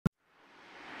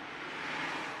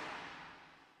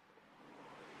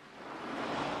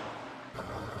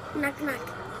Knock, knock.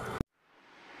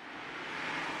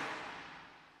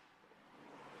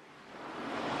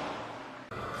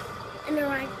 And the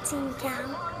writing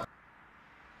count.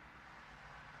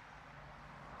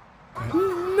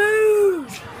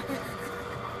 Move!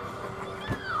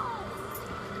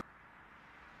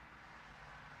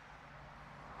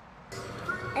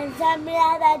 And somebody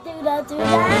that do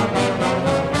that.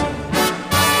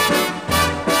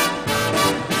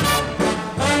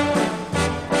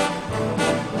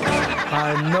 I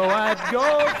know I'd go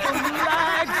from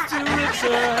rags to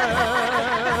riches.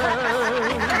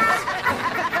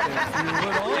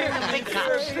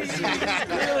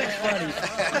 Really funny.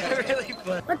 Really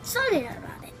funny. What's funny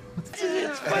about it?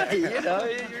 It's funny, you know.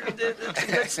 It's a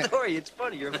good story. It's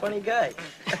funny. You're a funny guy.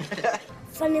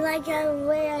 Funny like the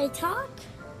way I talk?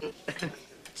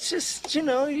 It's just, you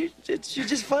know, you're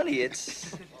just funny.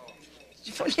 It's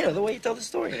funny, you know, the way you tell the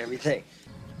story and everything.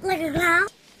 Like a clown?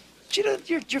 You know,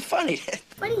 you're funny.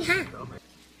 Funny how?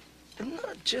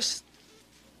 Not just,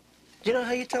 you know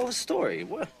how you tell a story.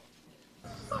 What?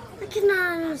 I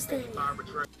cannot understand you.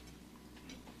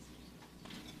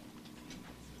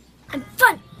 I'm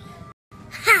funny.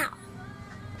 How?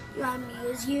 You want me to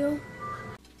use you?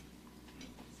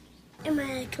 Am I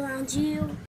a clown to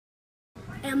you?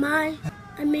 Am I?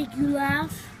 I make you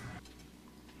laugh?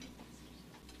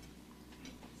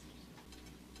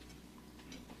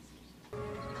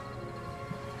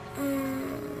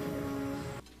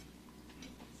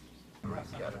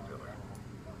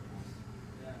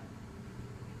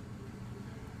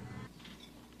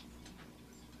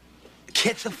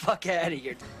 Get the fuck out of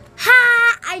here.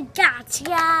 Ha! I got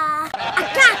ya! I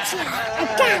got ya! I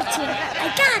got ya! I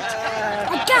got ya!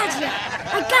 I got ya!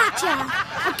 I got ya!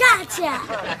 I got ya!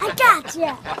 I got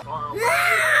ya!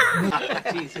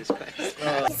 Jesus Christ.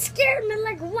 You scared me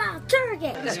like a wild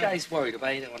turkey. This guy's worried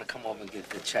about. He didn't want to come over and get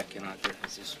the check, you know.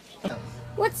 It's just...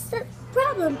 What's the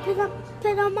problem?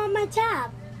 Put them on my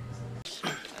tab.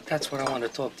 That's what I want to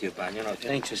talk to you about. You know, it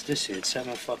ain't just this here. It's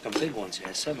 7 fucking big ones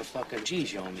here. 7 fucking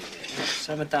G's you owe me here.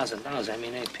 $7,000. I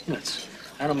mean, ain't peanuts.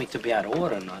 I don't mean to be out of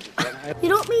order or nothing. You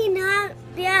don't mean not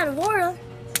be out of order.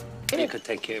 You could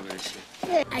take care of this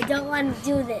shit. I don't want to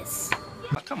do this.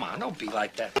 Oh, come on, don't be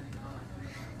like that.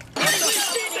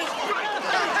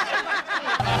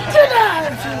 Get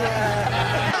out of here!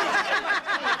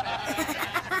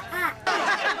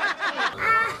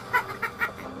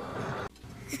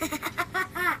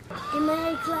 Am I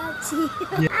a clown to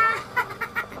you?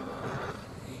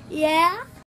 Yeah?